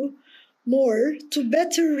you more to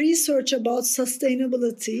better research about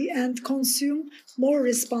sustainability and consume more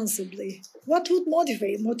responsibly? What would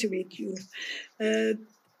motivate you?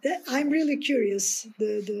 I'm really curious,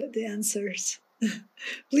 the answers.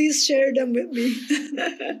 Please share them with me.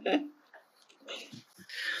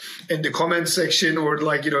 In the comment section, or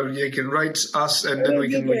you can write us and then we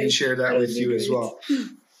can share that with you as well.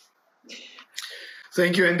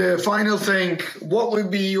 Thank you. And the final thing, what would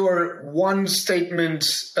be your one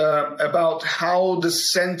statement about how the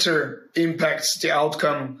center impacts the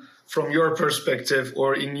outcome from your perspective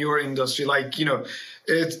or in your industry? At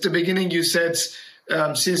the beginning you said,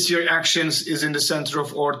 since your actions is in the center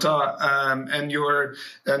of ORTA, and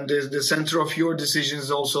the center of your decisions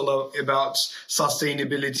is also about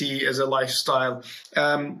sustainability as a lifestyle,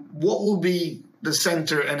 what will be the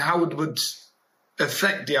center and how it would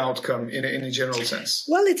affect the outcome in a general sense?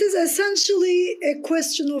 Well, it is essentially a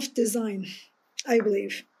question of design, I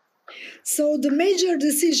believe. So the major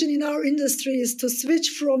decision in our industry is to switch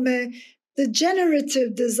from the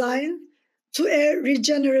generative design to a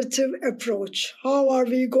regenerative approach. How are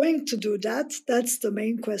we going to do that? That's the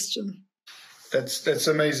main question. That's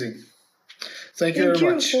amazing. Thank you very much.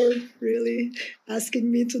 Thank you for really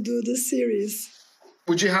asking me to do this series.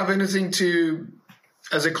 Would you have anything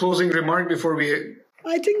as a closing remark before we...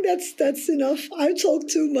 I think that's enough. I talk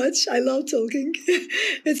too much. I love talking.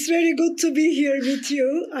 It's very good to be here with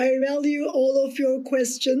you. I value all of your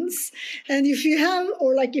questions. And if you have,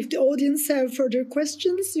 if the audience have further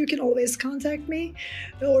questions, you can always contact me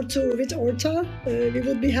with ORTA. We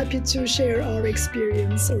would be happy to share our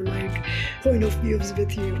experience or point of views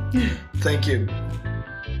with you. Thank you.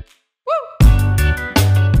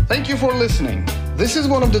 Thank you for listening. This is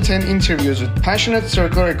one of the 10 interviews with passionate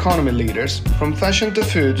circular economy leaders from fashion to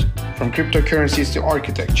food, from cryptocurrencies to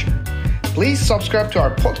architecture. Please subscribe to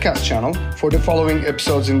our podcast channel for the following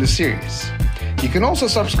episodes in the series. You can also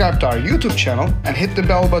subscribe to our YouTube channel and hit the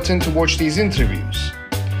bell button to watch these interviews.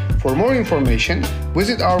 For more information,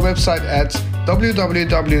 visit our website at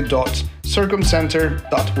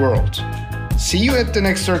www.circumcenter.world. See you at the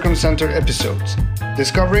next Circumcenter episode,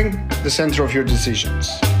 discovering the center of your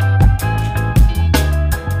decisions.